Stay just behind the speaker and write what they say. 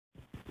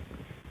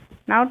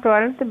Now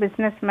 12th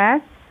business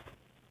maths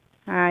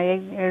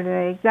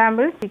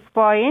example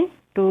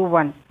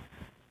 6.21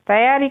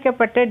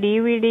 தயாரிக்கப்பட்ட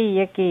DVD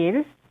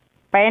இயக்கியில்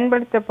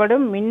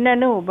பயன்படுத்தப்படும்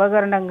மின்னணு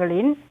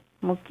உபகரணங்களின்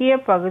முக்கிய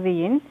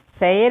பகுதியின்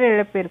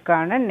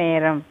செயலிழப்பிற்கான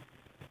நேரம்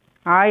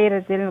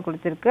 1000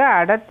 கொடுத்திருக்கு.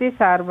 அடர்த்தி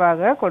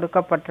சார்பாக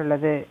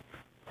கொடுக்கப்பட்டுள்ளது.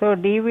 ஸோ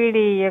DVD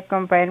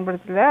இயக்கம்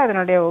பயன்படுத்தல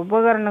அதனுடைய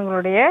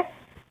உபகரணங்களுடைய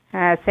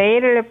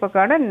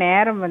செயலிழப்புக்கான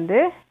நேரம்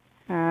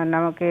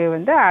நமக்கு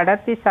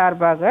அடர்த்தி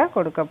சார்பாக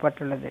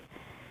கொடுக்கப்பட்டுள்ளது.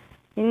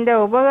 இந்த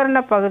உபகரண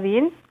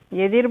பகுதியின்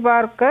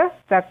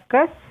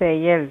எதிர்பார்க்கத்தக்க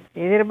செயல்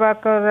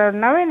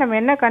எதிர்பார்க்கறதுனாவே நம்ம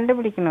என்ன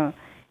கண்டுபிடிக்கணும்?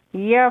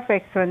 E of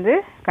x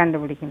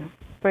கண்டுபிடிக்கணும்.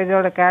 இப்போ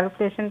இதோட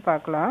கால்குலேஷன்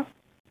பார்க்கலாம்.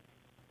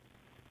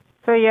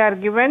 So you are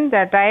given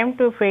the time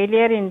to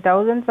failure in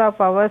thousands of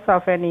hours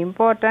of an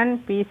important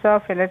piece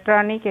of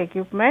electronic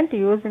equipment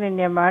used in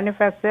a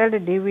manufactured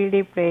DVD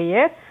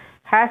player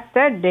has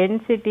the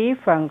density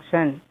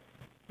function.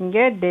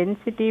 இங்கே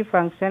density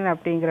function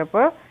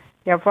அப்படிங்கிறப்போ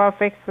f of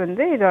x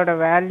இதோட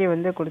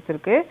value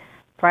கொடுத்துருக்கு.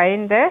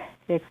 find the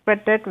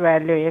expected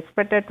value.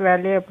 expected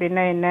value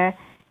அப்படின்னா என்ன?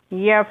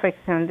 E of x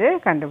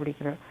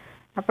கண்டுபிடிக்கிறோம்.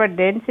 அப்போ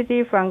density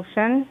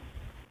function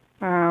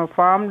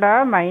formula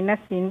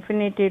minus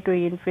infinity to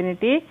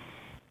infinity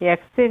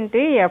x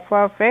into f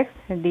of x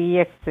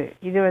dx.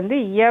 இது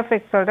E of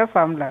x ஓட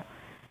formula.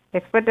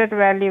 expected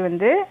value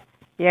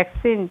x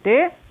into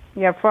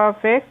f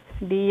of x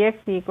dx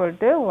equal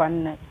to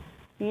 1.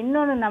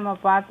 இன்னொன்று நம்ம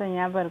பார்த்தோம்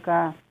ஞாபகம் இருக்கா?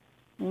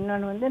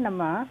 இன்னொன்று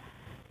நம்ம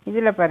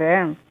இதில் பாரு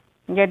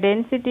இங்கே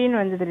டென்சிட்டின்னு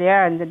வந்தது இல்லையா?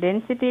 இந்த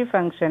டென்சிட்டி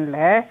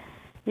ஃபங்க்ஷனில்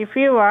if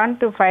you want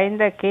to find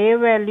the k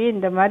value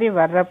இந்த மாதிரி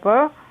வர்றப்போ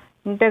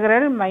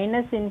integral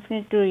minus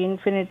infinity to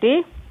infinity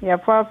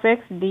f of x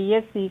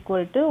dx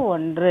equal to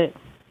 1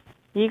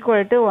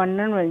 equal to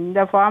 1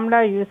 இந்த ஃபார்முலா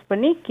யூஸ்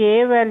பண்ணி k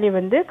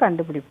வேல்யூ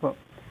கண்டுபிடிப்போம்.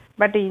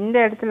 பட் இந்த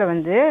இடத்துல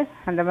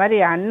அந்த மாதிரி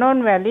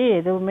அன்னோன் வேல்யூ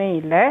எதுவுமே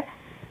இல்லை.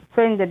 ஸோ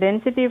இந்த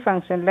டென்சிட்டி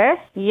ஃபங்க்ஷனில்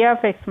E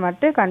of x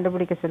மட்டும்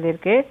கண்டுபிடிக்க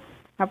சொல்லியிருக்கு.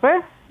 அப்போ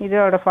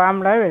இதோட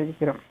ஃபார்முலாவை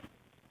எழுதிக்கிறோம்.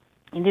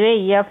 இதுவே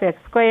E of x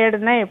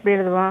ஸ்கொயர்டுனா எப்படி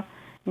எழுதுவோம்?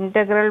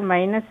 integral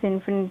minus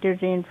infinity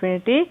to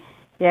infinity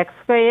x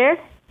squared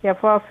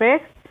f of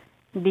x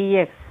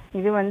dx.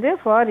 இது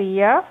for E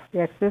of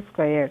x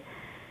squared.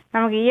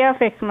 நமக்கு E of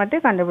x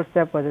மட்டும்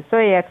கண்டுபிடிச்சா போதும். ஸோ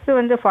x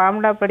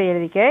ஃபார்முலா படி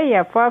எழுதிக்க.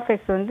 f of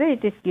x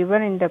it is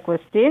given in the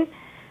question.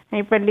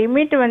 இப்போ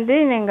limit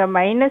நீங்கள்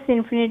minus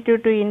infinity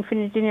to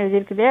இன்ஃபினிட்டின்னு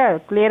எழுதியிருக்கு இல்லையா?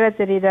 கிளியராக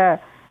தெரியுதா?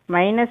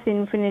 Minus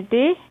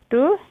infinity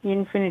to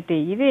infinity.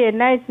 இது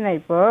என்ன ஆயிடுச்சுன்னா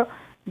இப்போது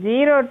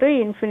 0 டு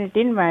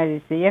இன்ஃபினிட்டின்னு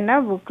மாறிடுச்சு. ஏன்னா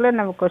புக்கில்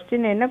நம்ம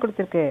கொஸ்டின் என்ன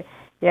கொடுத்துருக்கு?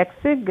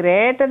 X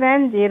greater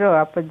than 0.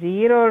 அப்போ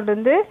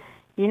 0லேருந்து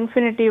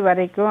இன்ஃபினிட்டி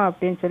வரைக்கும்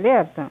அப்படின்னு சொல்லி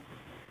அர்த்தம்.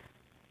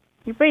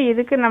 இப்போ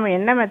இதுக்கு நம்ம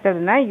என்ன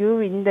மெத்தட்னா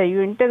இந்த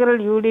integral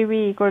UDV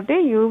equal to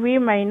UV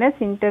minus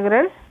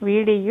integral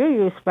VDU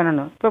use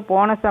பண்ணணும். இப்போ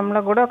போன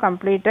சம்மில் கூட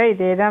கம்ப்ளீட்டாக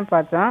இதே தான்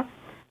பார்த்தோம்.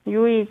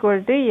 U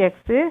ஈக்குவல் டு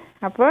எக்ஸு,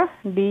 அப்போ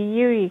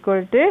DU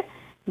ஈக்குவல் டு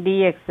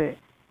டிஎக்ஸு.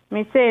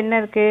 மிச்சம் என்ன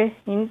இருக்குது?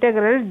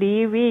 இன்டெக்ரல்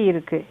DV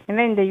இருக்குது.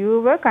 ஏன்னா இந்த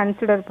யூவை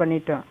கன்சிடர்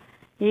பண்ணிட்டோம்.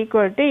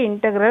 ஈக்குவல் டு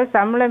இன்டெக்ரல்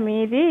சம்மில்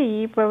மீதி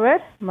e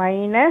பவர்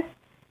மைனஸ்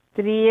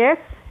 3x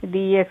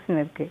dxன்னு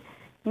இருக்குது.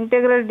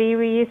 Integral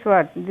dv is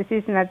what? This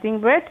is nothing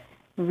but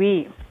v.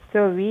 So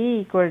v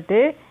equal to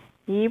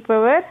e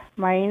power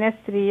minus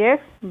 3x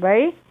by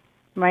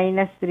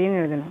minus 3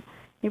 எழுதணும்.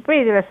 இப்போ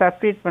இதில்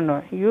சப்ஸ்டிட்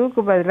பண்ணுவோம்.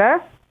 uக்கு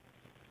பதிலாக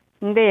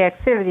இந்த x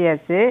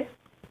எழுதியாச்சு.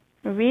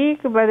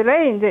 vக்கு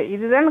பதிலாக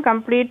இதுதான்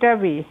கம்ப்ளீட்டாக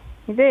v.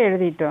 இதை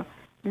எழுதிட்டோம்.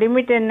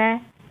 லிமிட் என்ன?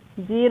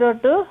 0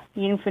 to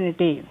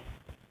infinity.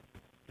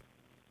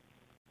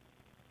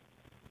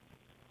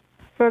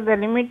 So the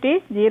limit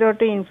is 0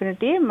 to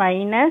infinity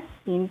minus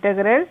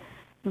integral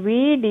v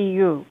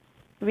du.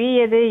 v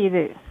எது?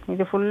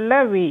 இது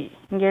ஃபுல்லாக v.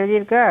 இங்கே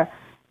எழுதியிருக்கா?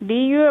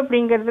 du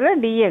அப்படிங்கிறதுல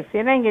dx.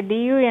 ஏன்னா இங்கே du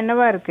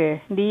என்னவா இருக்குது?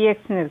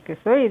 dxன்னு இருக்குது.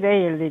 ஸோ இதை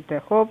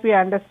எழுதிட்டோம். Hope you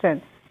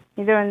understand.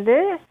 இதை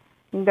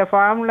இந்த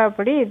ஃபார்முலா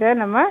படி இதை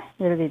நம்ம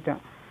எழுதிட்டோம்.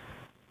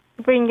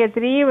 இப்போ இங்கே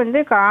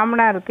 3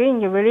 காமனாக இருக்குது.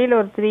 இங்கே வெளியில்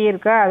ஒரு 3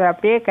 இருக்கா? அது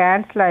அப்படியே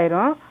கேன்சல்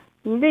ஆயிரும்.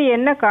 இது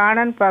என்ன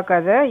காணன்னு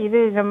பார்க்காத. இது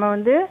நம்ம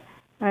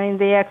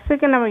இந்த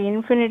எக்ஸுக்கு நம்ம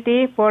இன்ஃபினிட்டி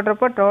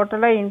போடுறப்போ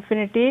டோட்டலாக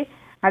இன்ஃபினிட்டி.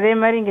 அதே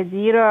மாதிரி இங்கே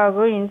 0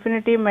 ஆகும்.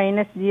 இன்ஃபினிட்டி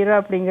மைனஸ் 0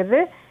 அப்படிங்கிறது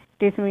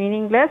இட் இஸ்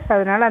மீனிங்லெஸ்.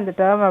 அதனால் அந்த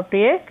டேர்ம்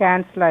அப்படியே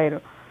கேன்சல்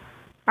ஆயிரும்.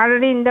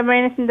 ஆல்ரெடி இந்த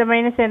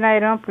மைனஸ் என்ன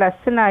ஆயிரும்?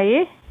 ப்ளஸ்ன்னு ஆகி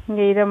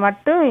இங்கே இதை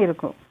மட்டும்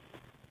இருக்கும்.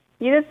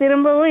 இதை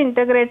திரும்பவும்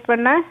இன்டகிரேட்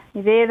பண்ணால்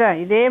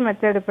இதே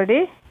மெத்தடு படி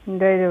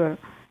இந்த இது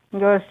வரும்.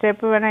 இங்கே ஒரு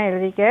ஸ்டெப்பு வேணால்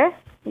எழுதிக்க.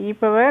 e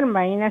power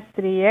minus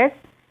 3x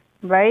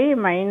by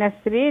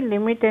minus 3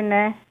 limit என்ன?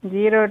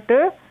 0 to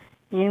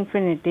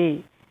infinity.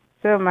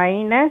 So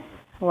minus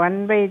 1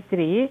 by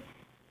 3.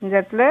 இந்த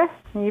இடத்துல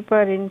e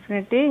power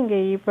infinity, இங்கே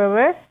e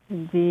power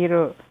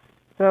 0.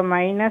 So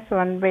minus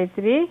 1 by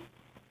 3,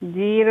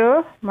 0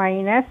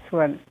 minus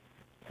 1.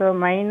 So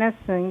minus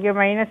இங்கே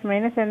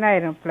மைனஸ் என்ன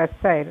ஆயிரும்?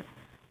 ப்ளஸ் ஆயிரும்.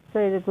 ஸோ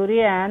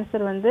இதுக்குரிய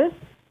ஆன்சர்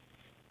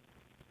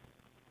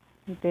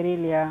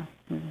தெரியலையா?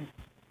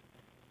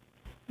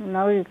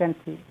 Now you can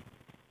see.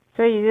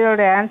 So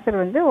இதோட ஆன்சர்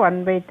வந்து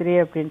 1/3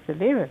 அப்படின்னு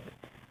சொல்லி வருது.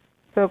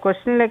 ஸோ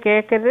கொஸ்டினில்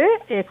கேட்குறது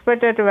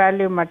எக்ஸ்பெக்டட்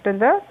வேல்யூ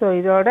மட்டும்தான். ஸோ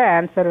இதோட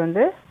ஆன்சர்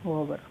வந்து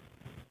ஓவர்.